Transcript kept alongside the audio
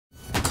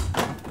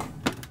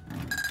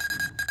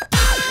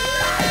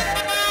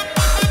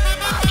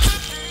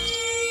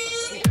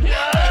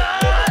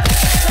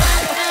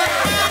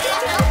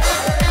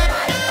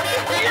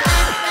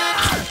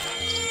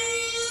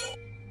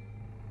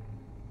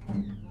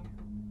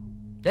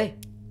டேய்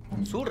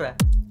சூடுற.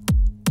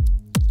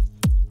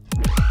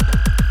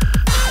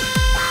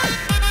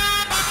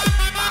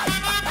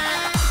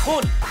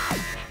 போன்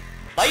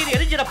வயிறு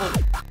எரிஞ்சிட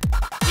போகுது.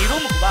 நீ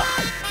ரூமுக்கு வா,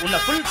 உன்னை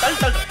ஃபுல்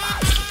தள்ளுறேன்.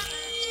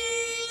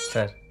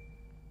 சார்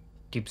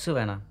டிப்ஸு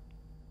வேணாம்,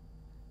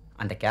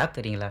 அந்த கேப்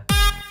தெரியுங்களா?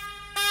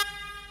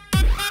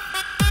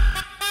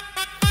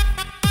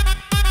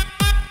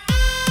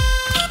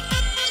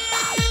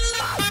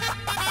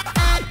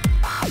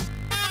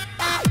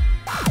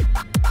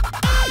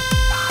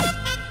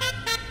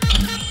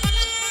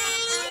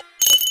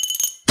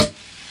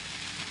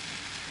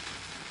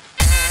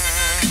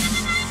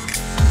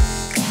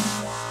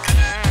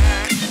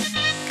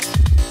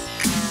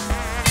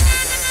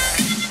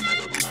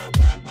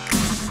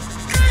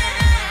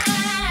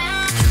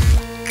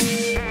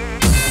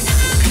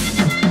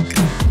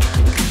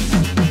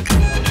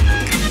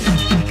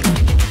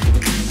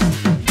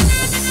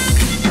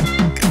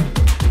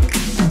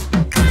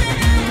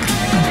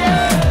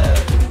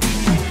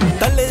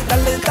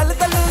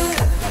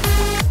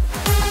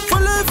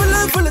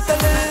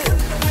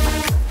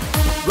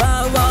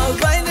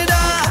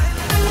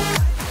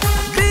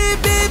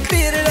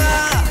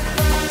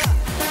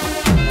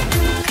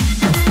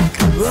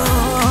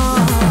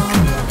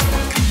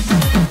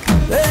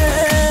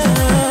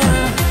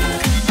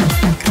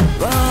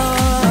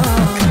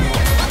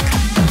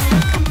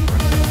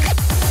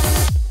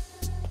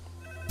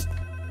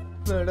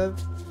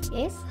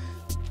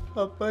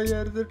 அப்பா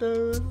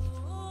இறந்துட்டாங்க.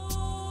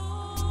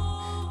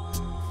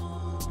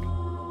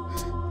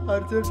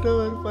 அர்ஜென்ட்டாக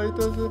ஒரு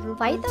 5000.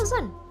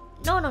 5000?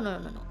 No no no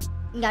no.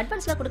 இங்கே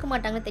அட்வான்ஸ்லாம் கொடுக்க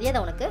மாட்டாங்கன்னு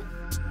தெரியாதா உனக்கு?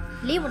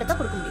 லீவ் மட்டும்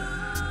தான் கொடுக்க முடியும்.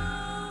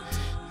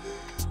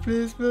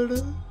 Please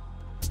madam.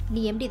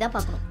 நீ எம்டி தான்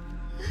பார்க்கணும்.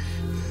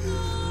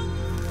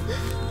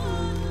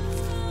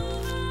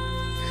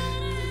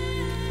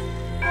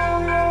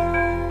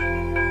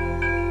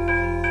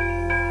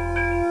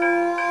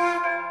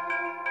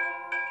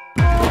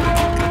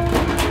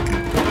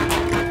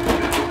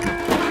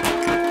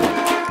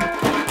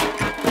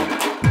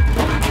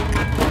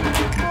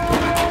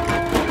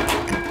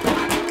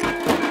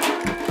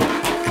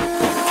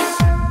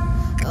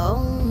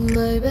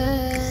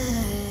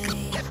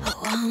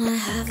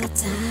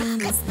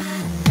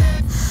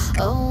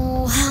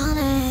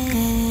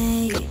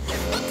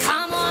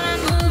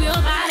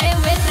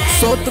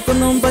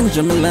 சோத்துக்கணும்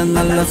பஞ்சம் இல்ல,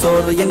 நல்ல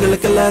சோறு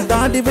எங்களுக்கெல்லாம்,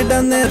 தாடி விட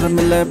நேரம்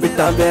இல்ல,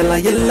 விட்டா வேலை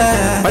இல்ல.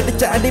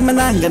 படிச்ச அடிமை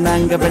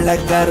நாங்க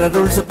வெள்ளக்கார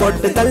ரூல்ஸ்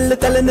போட்டு கல்லு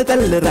கல்லுன்னு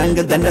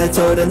தள்ளுறாங்க. தண்ட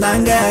சோறு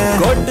நாங்க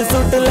கோட்டு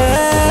சூட்டுல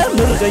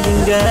முருக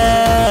இங்க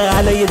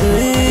அலையுது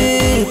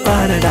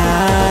பாருடா.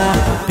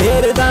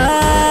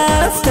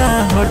 பேருதான்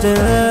ஸ்டார்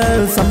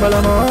ஹோட்டல்,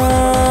 சம்பளமோ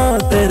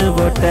தெரு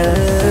ஹோட்டல்.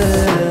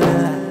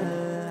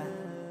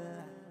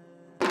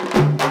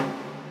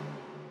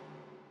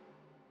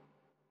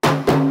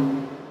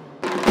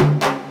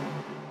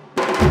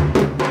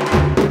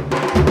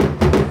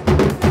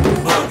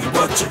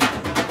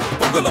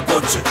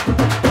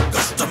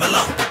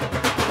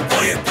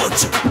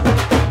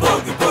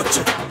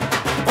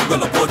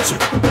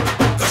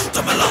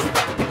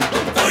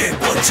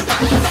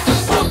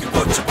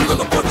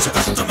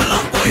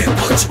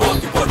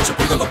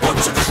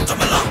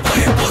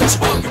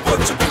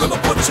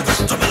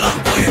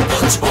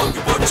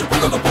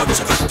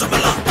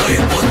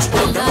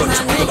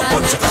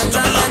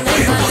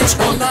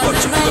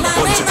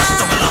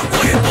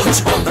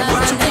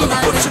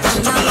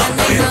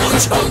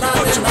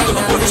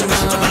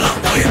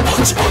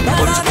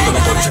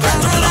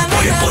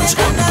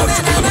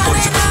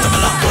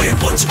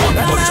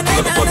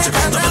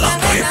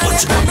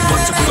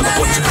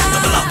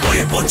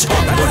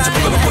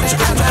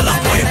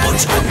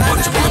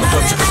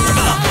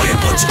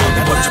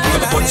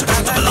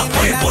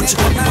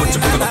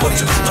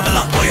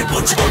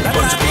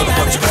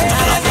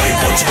 Poch